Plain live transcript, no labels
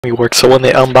work, so when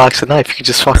they unbox a knife, you can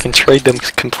just fucking trade them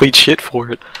complete shit for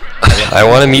it. I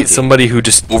want to meet somebody who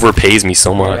just overpays me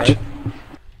so much.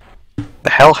 The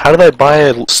hell? How did I buy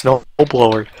a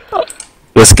snowblower?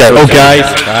 This guy. Oh,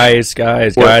 guys.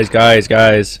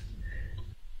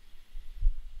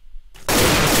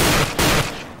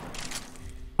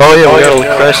 Oh yeah, we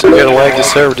gotta crash. We gotta lag the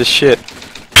server to shit.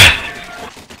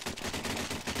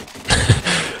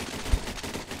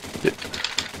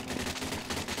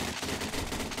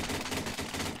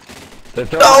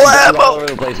 No ammo! All over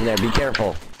the place in there. Be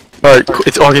careful. Alright,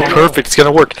 it's okay, perfect. It's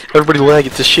gonna work. Everybody lag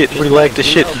it to shit. Everybody lag to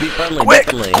shit. No, be friendly, Quick,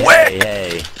 be friendly. quick!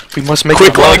 Hey. We must make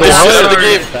Quick, the lag go the shit out of the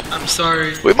higher. game. I'm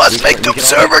sorry. We must make the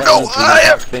server go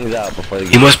higher. Things out before the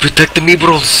You game. must protect the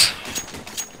Mibros.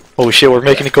 Oh shit, we're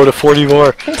making it go to 40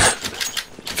 more.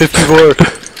 50 more.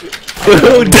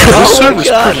 Oh This server's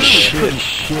god! pretty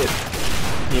shit.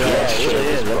 Yeah, it really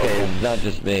is. Okay, it's not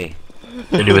just me.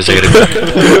 Anyways, I gotta go.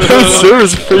 This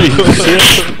server's pretty shit.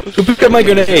 Who picked up my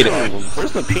grenade?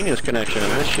 Where's the penis connection in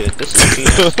this shit? This is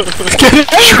penis.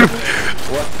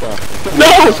 What the?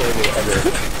 No!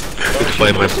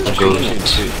 Play my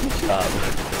ghosts.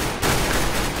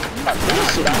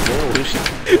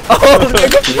 Oh,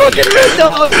 there's a fucking red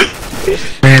dog!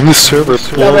 Man, this server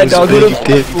Now that blows dog big would have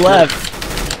dick. left.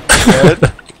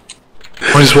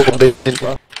 Might as well be.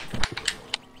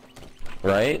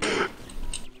 Right?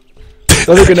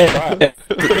 Throw the grenade.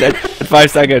 5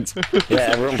 seconds. Yeah,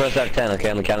 everyone press F10, okay,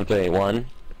 on the count of 3. 1,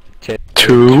 2,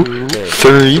 2,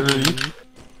 3.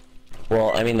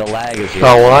 Well, I mean, the lag is here.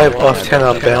 Oh, well, I have buff 10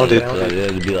 on bounded.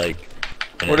 It'd be like...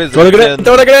 What is Throw the grenade.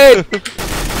 Throw the grenade.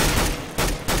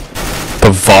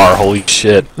 The VAR, holy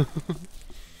shit.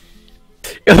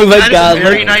 Oh my That is god, a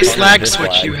very look. nice lag This switch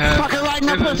lag. you have.